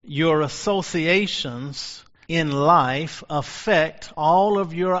your associations in life affect all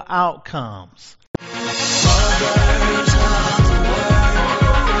of your outcomes.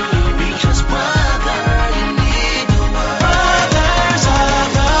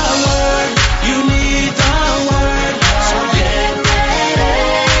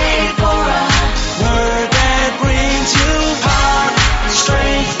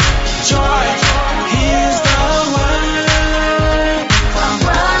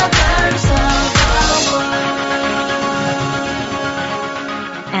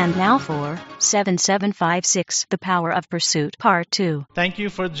 And now for 7756, The Power of Pursuit, Part 2. Thank you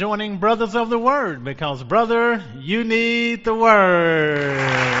for joining Brothers of the Word, because, brother, you need the Word.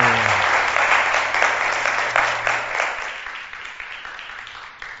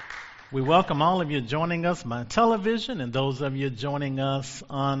 We welcome all of you joining us by television and those of you joining us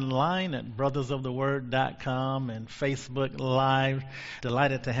online at brothersoftheword.com and Facebook Live.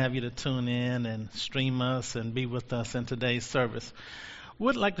 Delighted to have you to tune in and stream us and be with us in today's service.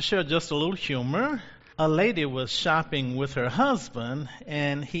 Would like to share just a little humor. A lady was shopping with her husband,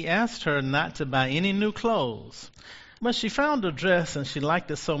 and he asked her not to buy any new clothes. But she found a dress, and she liked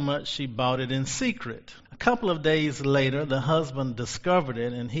it so much she bought it in secret. A couple of days later, the husband discovered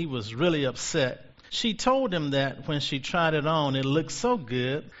it, and he was really upset. She told him that when she tried it on, it looked so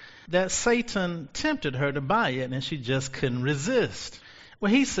good that Satan tempted her to buy it, and she just couldn't resist.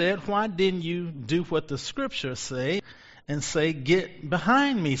 Well, he said, "Why didn't you do what the scriptures say and say, 'Get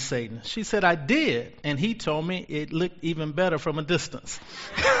behind me, Satan'?" She said, "I did, and he told me it looked even better from a distance."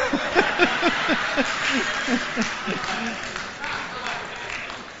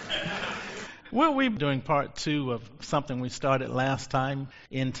 We'll be doing part 2 of something we started last time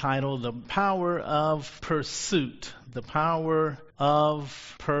entitled The Power of Pursuit. The Power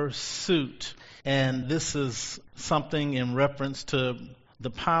of Pursuit. And this is something in reference to the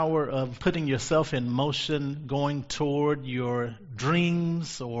power of putting yourself in motion, going toward your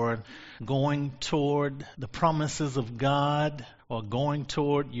dreams or going toward the promises of God or going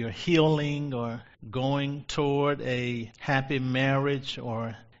toward your healing or going toward a happy marriage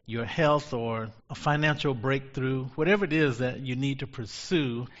or your health or a financial breakthrough, whatever it is that you need to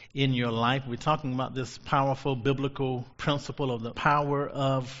pursue in your life. We're talking about this powerful biblical principle of the power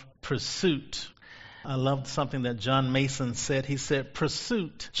of pursuit. I loved something that John Mason said. He said,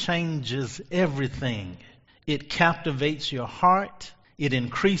 "Pursuit changes everything. It captivates your heart. It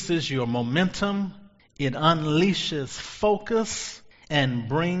increases your momentum. It unleashes focus and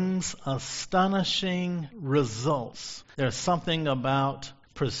brings astonishing results." There's something about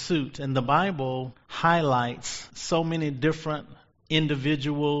pursuit, and the Bible highlights so many different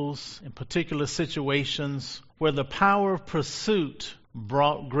individuals in particular situations where the power of pursuit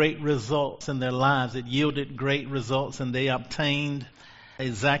brought great results in their lives. It yielded great results, and they obtained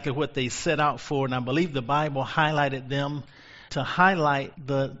exactly what they set out for. And I believe the Bible highlighted them to highlight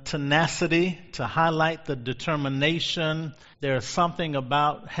the tenacity, to highlight the determination. There's something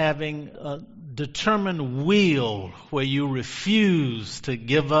about having a determined will where you refuse to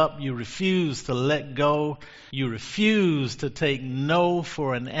give up, you refuse to let go, you refuse to take no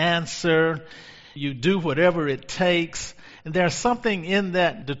for an answer. You do whatever it takes. And there's something in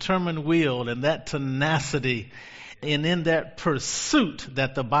that determined will and that tenacity and in that pursuit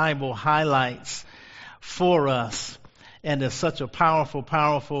that the Bible highlights for us. And it's such a powerful,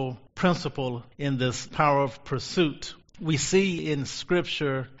 powerful principle in this power of pursuit. We see in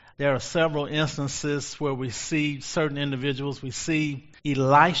Scripture there are several instances where we see certain individuals. We see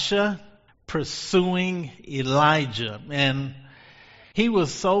Elisha pursuing Elijah. And he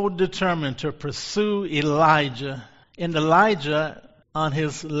was so determined to pursue Elijah. And Elijah, on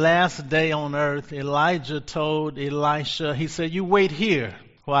his last day on earth, Elijah told Elisha, he said, "You wait here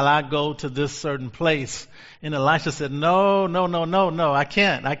while I go to this certain place." And Elisha said, No, I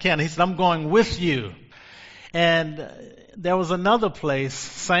can't. He said, "I'm going with you." And there was another place,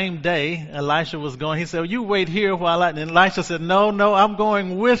 same day, Elisha was going. He said, "You wait here while I..." And Elisha said, No, I'm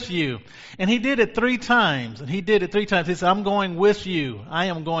going with you. And he did it 3 times. He said, "I'm going with you. I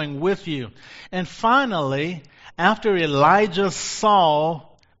am going with you." And finally, after Elijah saw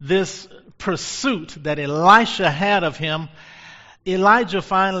this pursuit that Elisha had of him, Elijah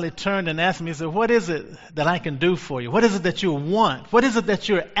finally turned and asked me, he said, "What is it that I can do for you? What is it that you want? What is it that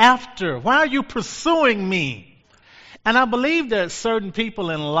you're after? Why are you pursuing me?" And I believe that certain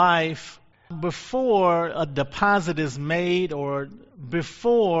people in life, before a deposit is made or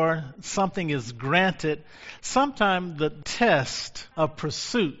before something is granted, sometimes the test of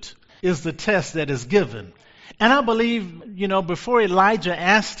pursuit is the test that is given. And I believe, before Elijah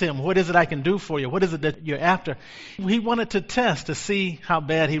asked him, what is it I can do for you? What is it that you're after? He wanted to test to see how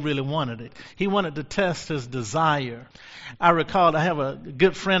bad he really wanted it. He wanted to test his desire. I recall, I have a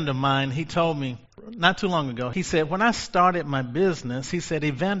good friend of mine, he told me not too long ago, he said, when I started my business, he said,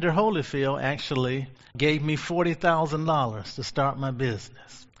 Evander Holyfield actually gave me $40,000 to start my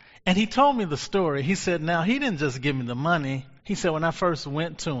business. And he told me the story. He said, now, he didn't just give me the money. He said, when I first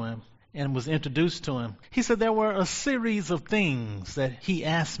went to him and was introduced to him, he said there were a series of things that he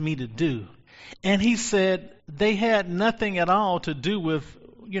asked me to do. And he said they had nothing at all to do with,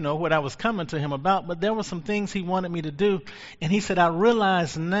 what I was coming to him about, but there were some things he wanted me to do. And he said, I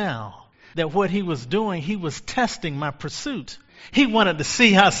realize now that what he was doing, he was testing my pursuit. He wanted to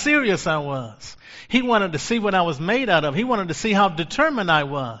see how serious I was. He wanted to see what I was made out of. He wanted to see how determined I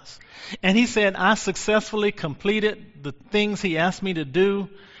was. And he said, I successfully completed the things he asked me to do,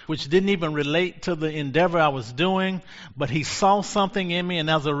 which didn't even relate to the endeavor I was doing, but he saw something in me, and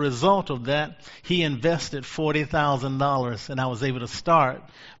as a result of that, he invested $40,000, and I was able to start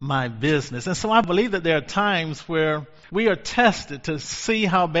my business. And so I believe that there are times where we are tested to see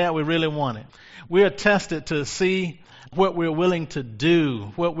how bad we really want it. We are tested to see what we're willing to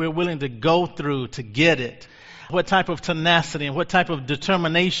do, what we're willing to go through to get it, what type of tenacity and what type of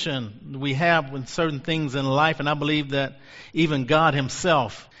determination we have with certain things in life. And I believe that even God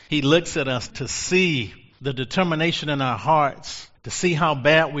himself, he looks at us to see the determination in our hearts, to see how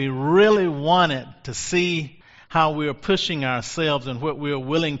bad we really want it, to see how we're pushing ourselves and what we're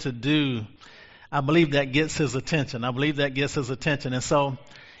willing to do. I believe that gets his attention. And so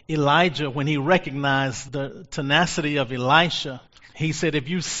Elijah, when he recognized the tenacity of Elisha, he said, if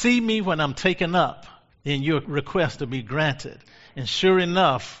you see me when I'm taken up, then your request will be granted. And sure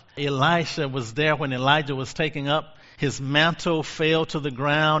enough, Elisha was there when Elijah was taken up. His mantle fell to the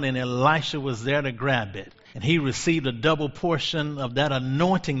ground, and Elisha was there to grab it. And he received a double portion of that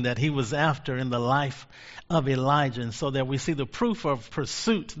anointing that he was after in the life of Elijah. And so that we see the proof of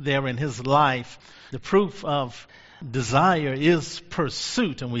pursuit there in his life. The proof of desire is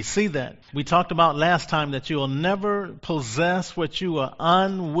pursuit, and we see that. We talked about last time that you'll never possess what you are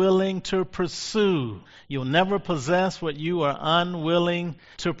unwilling to pursue. You'll never possess what you are unwilling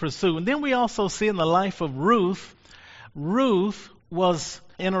to pursue. And then we also see in the life of Ruth, Ruth was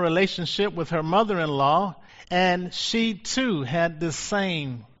in a relationship with her mother-in-law, and she too had this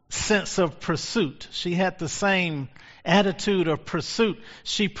same sense of pursuit. She had the same attitude of pursuit.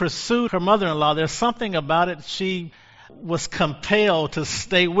 She pursued her mother-in-law. There's something about it. She was compelled to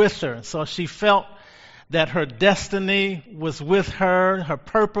stay with her. So she felt that her destiny was with her, her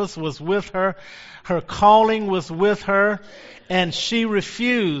purpose was with her, her calling was with her, and she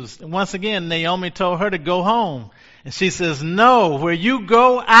refused. And once again, Naomi told her to go home. And she says, no, where you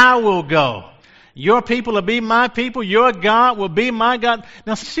go, I will go. Your people will be my people. Your God will be my God.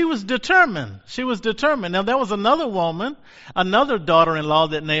 Now, she was determined. Now, there was another woman, another daughter-in-law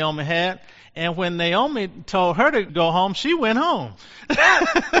that Naomi had. And when Naomi told her to go home, she went home.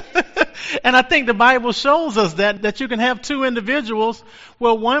 And I think the Bible shows us that you can have two individuals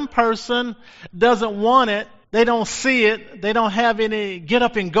where one person doesn't want it. They don't see it. They don't have any get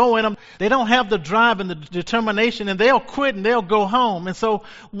up and go in them. They don't have the drive and the determination, and they'll quit and they'll go home. And so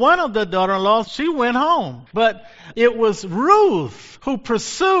one of the daughter-in-laws, she went home. But it was Ruth who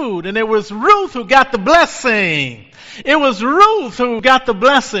pursued, and it was Ruth who got the blessing. It was Ruth who got the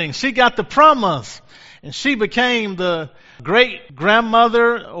blessing. She got the promise. And she became the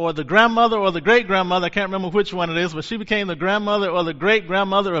great-grandmother or the grandmother or the great-grandmother. I can't remember which one it is, but she became the grandmother or the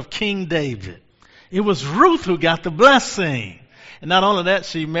great-grandmother of King David. It was Ruth who got the blessing. And not only that,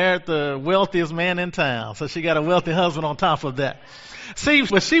 she married the wealthiest man in town. So she got a wealthy husband on top of that. See,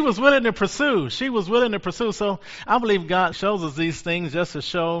 but she was willing to pursue. So I believe God shows us these things just to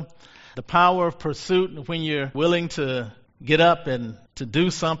show the power of pursuit when you're willing to get up and to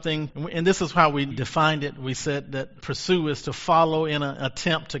do something. And this is how we defined it. We said that pursue is to follow in an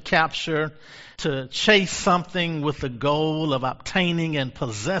attempt to capture, to chase something with the goal of obtaining and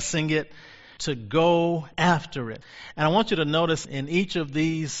possessing it, to go after it. And I want you to notice in each of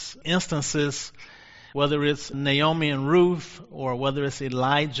these instances, whether it's Naomi and Ruth or whether it's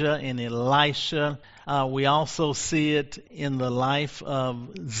Elijah and Elisha, we also see it in the life of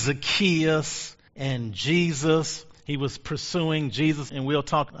Zacchaeus and Jesus. He was pursuing Jesus, and we'll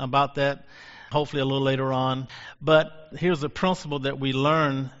talk about that hopefully a little later on. But here's a principle that we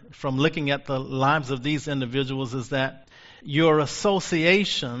learn from looking at the lives of these individuals is that your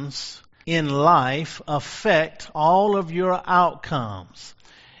associations in life affect all of your outcomes.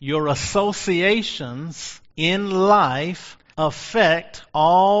 Your associations in life affect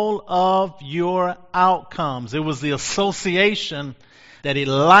all of your outcomes. It was the association that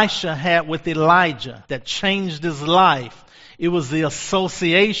Elisha had with Elijah that changed his life. It was the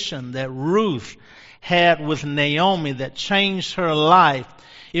association that Ruth had with Naomi that changed her life.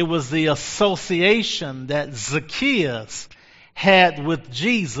 It was the association that Zacchaeus had with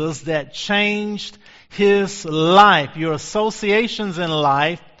Jesus that changed his life. Your associations in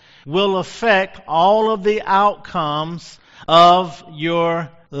life will affect all of the outcomes of your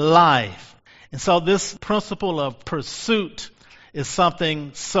life. And so this principle of pursuit is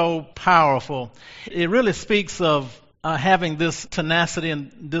something so powerful. It really speaks of having this tenacity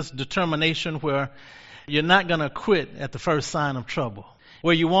and this determination where you're not going to quit at the first sign of trouble,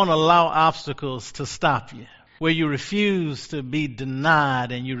 where you won't allow obstacles to stop you, where you refuse to be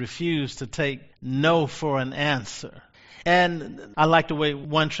denied and you refuse to take no for an answer. And I like the way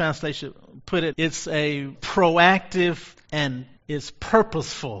one translation put it. It's a proactive and it's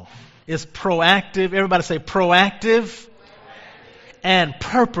purposeful. It's proactive. Everybody say proactive and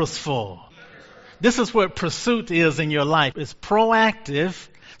purposeful. This is what pursuit is in your life. It's proactive.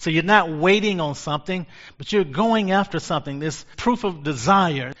 So you're not waiting on something, but you're going after something. This proof of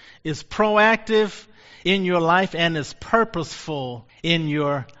desire is proactive in your life and is purposeful in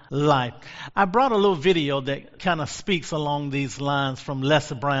your life. I brought a little video that kind of speaks along these lines from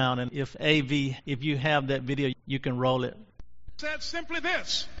Les Brown. And if you have that video, you can roll it. It says simply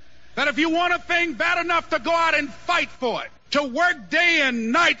this, that if you want a thing bad enough to go out and fight for it, to work day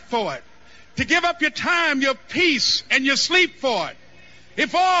and night for it, to give up your time, your peace, and your sleep for it,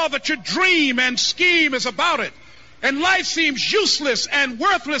 if all that you dream and scheme is about it, and life seems useless and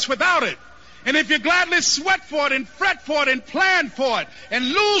worthless without it, and if you gladly sweat for it and fret for it and plan for it and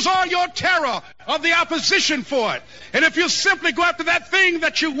lose all your terror of the opposition for it, and if you simply go after that thing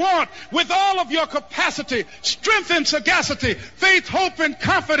that you want with all of your capacity, strength and sagacity, faith, hope and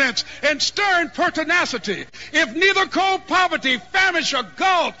confidence, and stern pertinacity, if neither cold poverty, famish or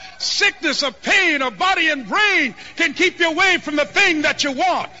gulf, sickness or pain or body and brain can keep you away from the thing that you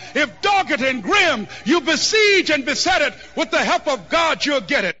want, if dogged and grim you besiege and beset it, with the help of God you'll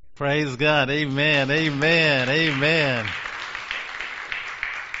get it. Praise God. Amen. Amen. Amen.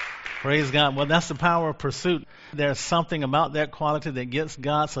 Praise God. Well, that's the power of pursuit. There's something about that quality that gets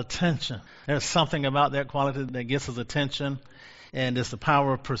God's attention. There's something about that quality that gets his attention, and it's the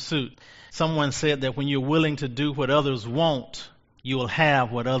power of pursuit. Someone said that when you're willing to do what others won't, you will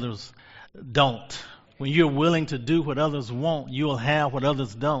have what others don't. When you're willing to do what others won't, you will have what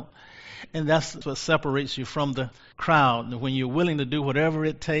others don't. And that's what separates you from the crowd. When you're willing to do whatever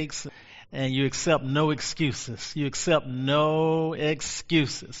it takes and you accept no excuses. You accept no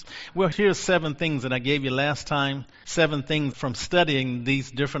excuses. Well, here's 7 things that I gave you last time. 7 things from studying these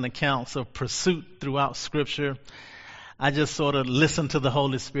different accounts of pursuit throughout Scripture. I just sort of listened to the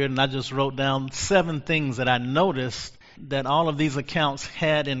Holy Spirit and I just wrote down 7 things that I noticed that all of these accounts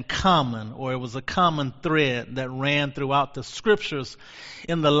had in common, or it was a common thread that ran throughout the Scriptures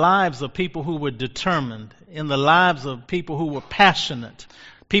in the lives of people who were determined, in the lives of people who were passionate,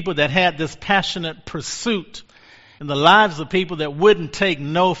 people that had this passionate pursuit, in the lives of people that wouldn't take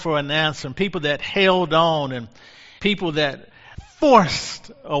no for an answer, and people that held on, and people that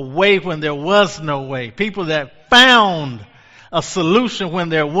forced a way when there was no way, people that found a solution when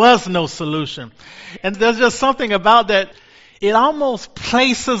there was no solution. And there's just something about that. It almost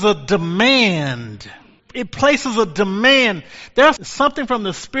places a demand. It places a demand. There's something from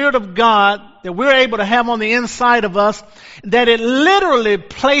the Spirit of God that we're able to have on the inside of us that it literally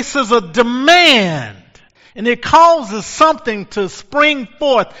places a demand. And it causes something to spring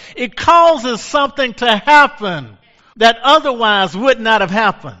forth. It causes something to happen that otherwise would not have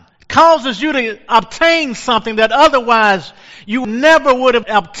happened. Causes you to obtain something that otherwise you never would have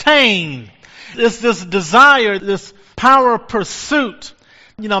obtained. It's this desire, this power of pursuit.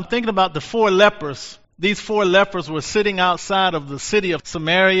 You know, I'm thinking about the 4 lepers. These 4 lepers were sitting outside of the city of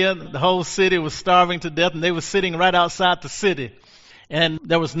Samaria. The whole city was starving to death, and they were sitting right outside the city. And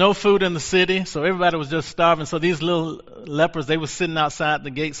there was no food in the city, so everybody was just starving. So these little lepers, they were sitting outside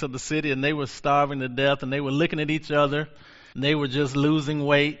the gates of the city, and they were starving to death, and they were looking at each other. And they were just losing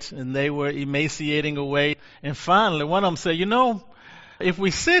weight, and they were emaciating away. And finally, one of them said, you know, if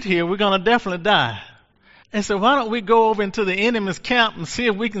we sit here, we're going to definitely die. And so why don't we go over into the enemy's camp and see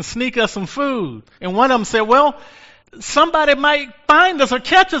if we can sneak us some food? And one of them said, well, somebody might find us or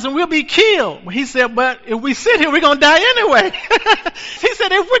catch us and we'll be killed. He said, but if we sit here, we're going to die anyway. He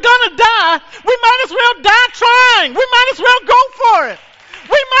said, if we're going to die, we might as well die trying. We might as well go for it.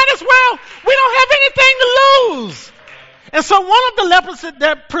 We don't have anything to lose. And so one of the lepers,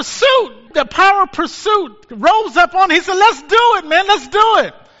 that pursuit, the power of pursuit, rose up on him. He said, let's do it, man, let's do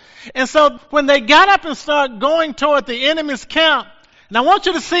it. And so when they got up and started going toward the enemy's camp, and I want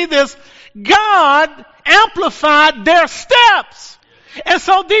you to see this, God amplified their steps. And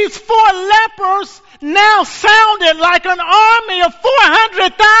so these 4 lepers now sounded like an army of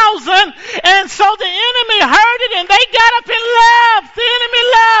 400,000. And so the enemy heard it and they got up and left. The enemy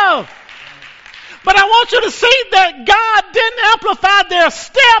left. But I want you to see that God didn't amplify their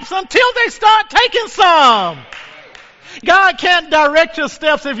steps until they start taking some. God can't direct your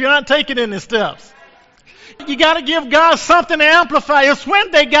steps if you're not taking any steps. You got to give God something to amplify. It's when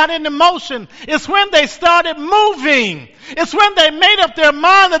they got into motion. It's when they started moving. It's when they made up their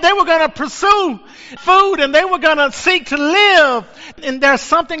mind that they were going to pursue food and they were going to seek to live. And there's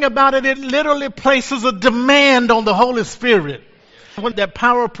something about it. It literally places a demand on the Holy Spirit. When that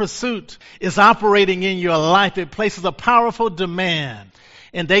power of pursuit is operating in your life, it places a powerful demand.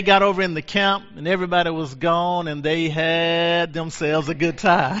 And they got over in the camp and everybody was gone and they had themselves a good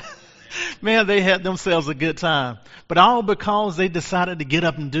time. Man, they had themselves a good time. But all because they decided to get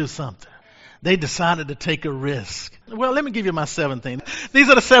up and do something. They decided to take a risk. Well, let me give you my 7 things. These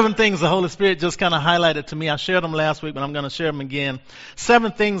are the 7 things the Holy Spirit just kind of highlighted to me. I shared them last week, but I'm going to share them again.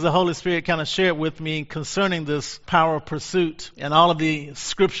 7 things the Holy Spirit kind of shared with me concerning this power of pursuit and all of the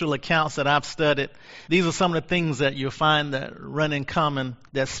scriptural accounts that I've studied. These are some of the things that you'll find that run in common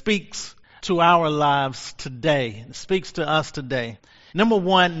that speaks to our lives today. It speaks to us today. Number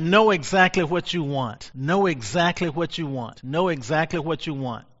 1, know exactly what you want. Know exactly what you want. Know exactly what you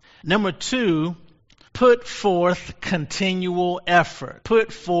want. Number 2, put forth continual effort.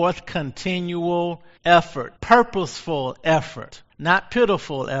 Put forth continual effort. Purposeful effort. Not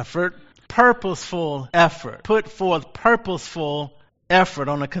pitiful effort. Purposeful effort. Put forth purposeful effort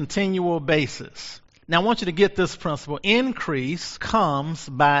on a continual basis. Now I want you to get this principle. Increase comes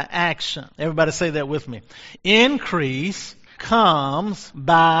by action. Everybody say that with me. Increase comes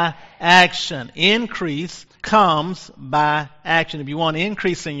by action. Increase comes by action. If you want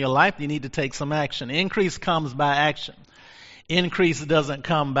increase in your life, you need to take some action. Increase comes by action. Increase doesn't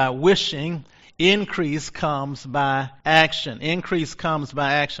come by wishing. Increase comes by action. Increase comes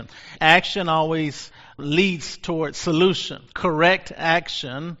by action. Action always leads toward solution. Correct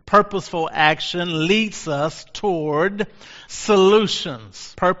action, purposeful action leads us toward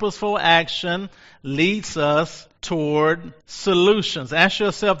solutions. Purposeful action leads us toward solutions. Ask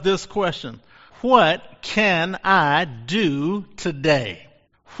yourself this question. What can I do today?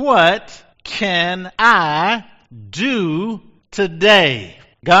 What can I do today?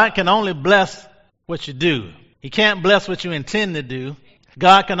 God can only bless what you do. He can't bless what you intend to do.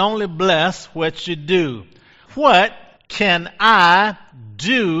 God can only bless what you do. What can I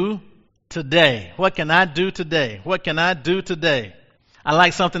do today? What can I do today? What can I do today? I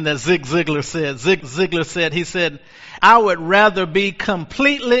like something that Zig Ziglar said. Zig Ziglar said, he said, I would rather be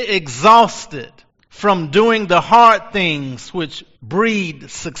completely exhausted from doing the hard things which breed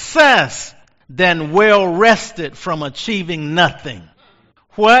success than well rested from achieving nothing.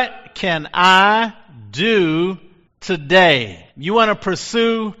 What can I do today? You want to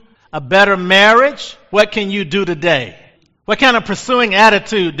pursue a better marriage? What can you do today? What kind of pursuing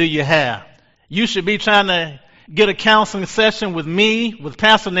attitude do you have? You should be trying to get a counseling session with me, with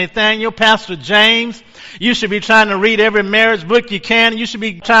Pastor Nathaniel, Pastor James. You should be trying to read every marriage book you can. You should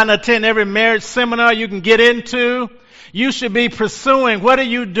be trying to attend every marriage seminar you can get into. You should be pursuing. What are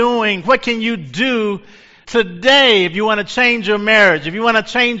you doing? What can you do today if you want to change your marriage? If you want to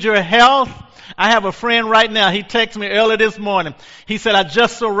change your health? I have a friend right now. He texted me early this morning. He said, I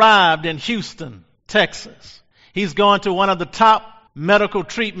just arrived in Houston, Texas. He's going to one of the top medical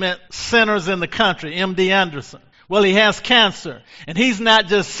treatment centers in the country, MD Anderson. Well, he has cancer. And he's not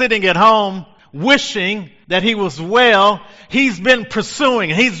just sitting at home wishing that he was well. He's been pursuing.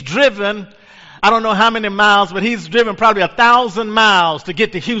 He's driven, I don't know how many miles, but he's driven probably 1,000 miles to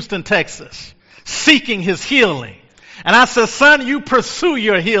get to Houston, Texas, seeking his healing. And I said, son, you pursue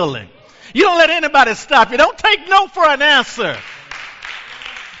your healing. You don't let anybody stop you. Don't take no for an answer.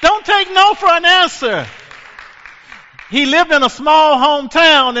 Don't take no for an answer. He lived in a small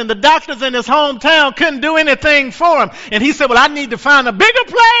hometown, and the doctors in his hometown couldn't do anything for him. And he said, well, I need to find a bigger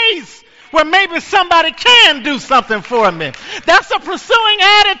place where maybe somebody can do something for me. That's a pursuing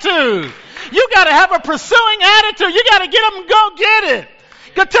attitude. You got to have a pursuing attitude. You got to get up and go get it.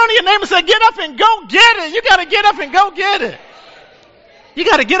 Go turn to your neighbor and say, get up and go get it. You got to get up and go get it. You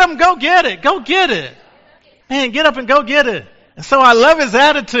got to get up and go get it. Go get it. Man, get up and go get it. And so I love his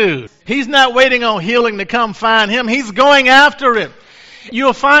attitude. He's not waiting on healing to come find him. He's going after it.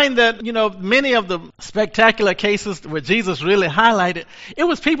 You'll find that, many of the spectacular cases where Jesus really highlighted, it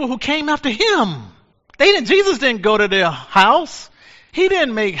was people who came after him. Jesus didn't go to their house. He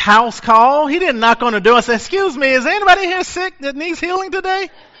didn't make house call. He didn't knock on the door and say, "Excuse me, is anybody here sick that needs healing today?"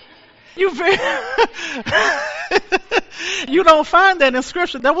 You don't find that in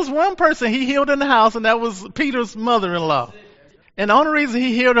Scripture. There was one person he healed in the house, and that was Peter's mother-in-law. And the only reason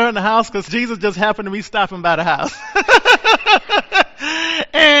he healed her in the house because Jesus just happened to be stopping by the house.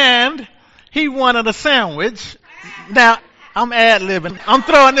 And he wanted a sandwich. Now, I'm ad-libbing. I'm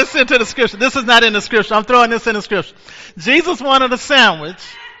throwing this into the Scripture. This is not in the Scripture. I'm throwing this in the Scripture. Jesus wanted a sandwich.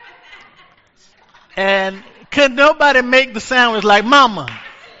 And could nobody make the sandwich like Mama?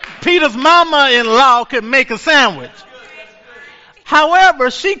 Peter's mama-in-law could make a sandwich. However,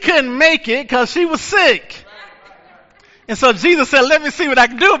 she couldn't make it because she was sick. And so Jesus said, "Let me see what I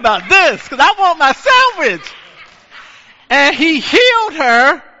can do about this because I want my sandwich." And he healed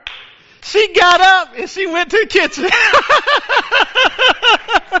her. She got up and she went to the kitchen.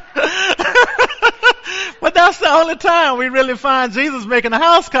 But that's the only time we really find Jesus making a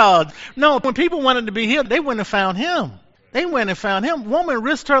house call. No, when people wanted to be healed, they wouldn't have found him. They went and found him. Woman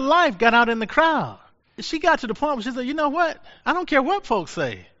risked her life, got out in the crowd. She got to the point where she said, "You know what? I don't care what folks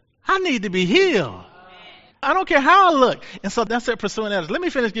say. I need to be healed. I don't care how I look." And so that's it, pursuing others. Let me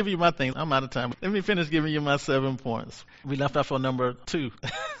finish giving you my things. I'm out of time. Let me finish giving you my 7 points. We left off on number 2.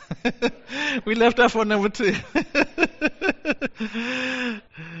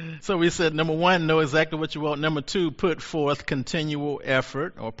 So we said, number 1, know exactly what you want. Number 2, put forth continual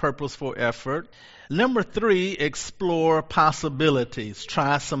effort or purposeful effort. Number 3, explore possibilities.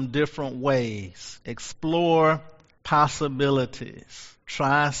 Try some different ways. Explore possibilities.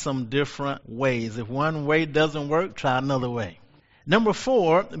 Try some different ways. If one way doesn't work, try another way. Number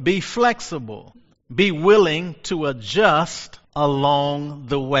 4, be flexible. Be willing to adjust along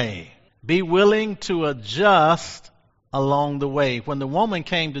the way. Be willing to adjust along the way. When the woman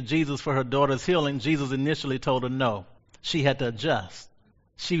came to Jesus for her daughter's healing, Jesus initially told her no. She had to adjust.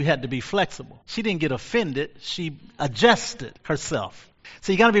 She had to be flexible. She didn't get offended. She adjusted herself.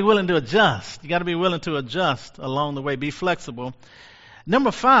 So you got to be willing to adjust. You got to be willing to adjust along the way. Be flexible.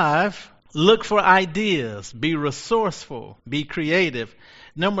 Number 5, look for ideas. Be resourceful. Be creative.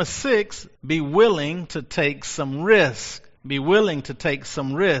 Number 6, be willing to take some risk. Be willing to take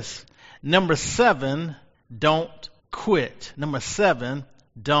some risk. Number 7, don't quit. Number 7,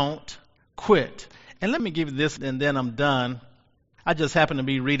 don't quit. And let me give you this, and then I'm done. I just happened to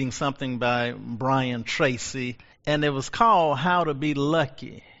be reading something by Brian Tracy, and it was called How to Be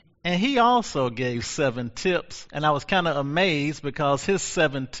Lucky. And he also gave 7 tips, and I was kind of amazed because his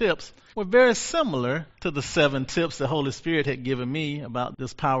 7 tips were very similar to the 7 tips the Holy Spirit had given me about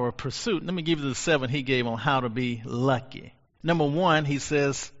this power of pursuit. Let me give you the 7 he gave on how to be lucky. Number 1, he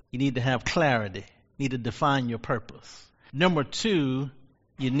says you need to have clarity. You need to define your purpose. Number 2,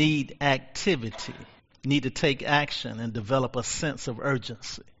 you need activity. You need to take action and develop a sense of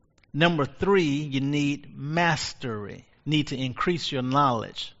urgency. Number 3, you need mastery. You need to increase your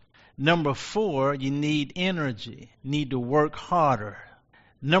knowledge. Number 4, you need energy. You need to work harder.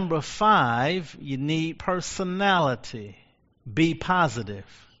 Number 5, you need personality. Be positive.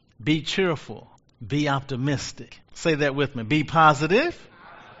 Be cheerful. Be optimistic. Say that with me. Be positive.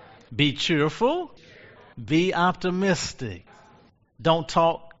 Be cheerful. Be optimistic. Don't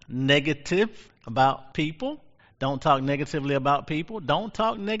talk negative about people. Don't talk negatively about people. Don't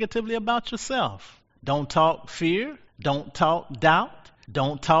talk negatively about yourself. Don't talk fear. Don't talk doubt.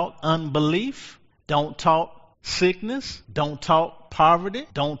 Don't talk unbelief. Don't talk sickness. Don't talk poverty.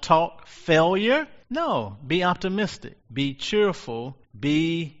 Don't talk failure. No, be optimistic. Be cheerful.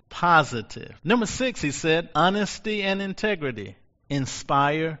 Be positive. Number 6, he said, honesty and integrity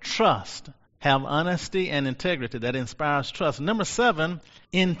inspire trust. Have honesty and integrity that inspires trust. Number 7,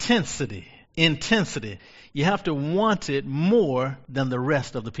 intensity. Intensity. You have to want it more than the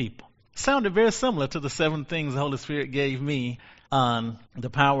rest of the people. Sounded very similar to the 7 things the Holy Spirit gave me on the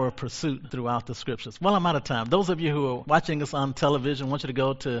power of pursuit throughout the Scriptures. Well, I'm out of time. Those of you who are watching us on television, I want you to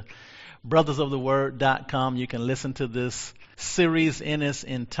go to brothersoftheword.com. You can listen to this series in its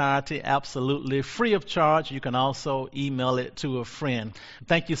entirety absolutely free of charge. You can also email it to a friend.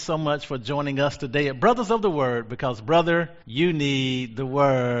 Thank you so much for joining us today at Brothers of the Word, because, brother, you need the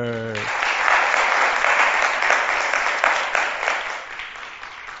Word.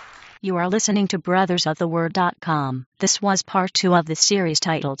 You are listening to brothersoftheword.com. This was part 2 of the series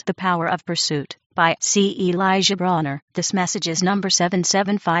titled The Power of Pursuit. by C. Elijah Bronner. This message is number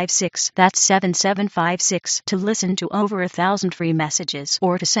 7756. That's 7756. To listen to over 1,000 free messages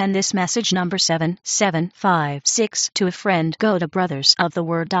or to send this message number 7756 to a friend, go to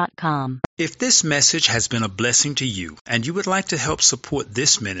brothersoftheword.com. If this message has been a blessing to you and you would like to help support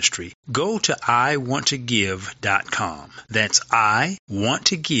this ministry, go to iwanttogive.com. That's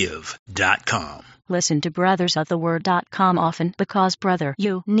iwanttogive.com. Listen to brothersoftheword.com often because, brother,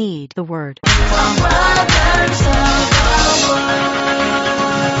 you need the word. Brothers of the Word.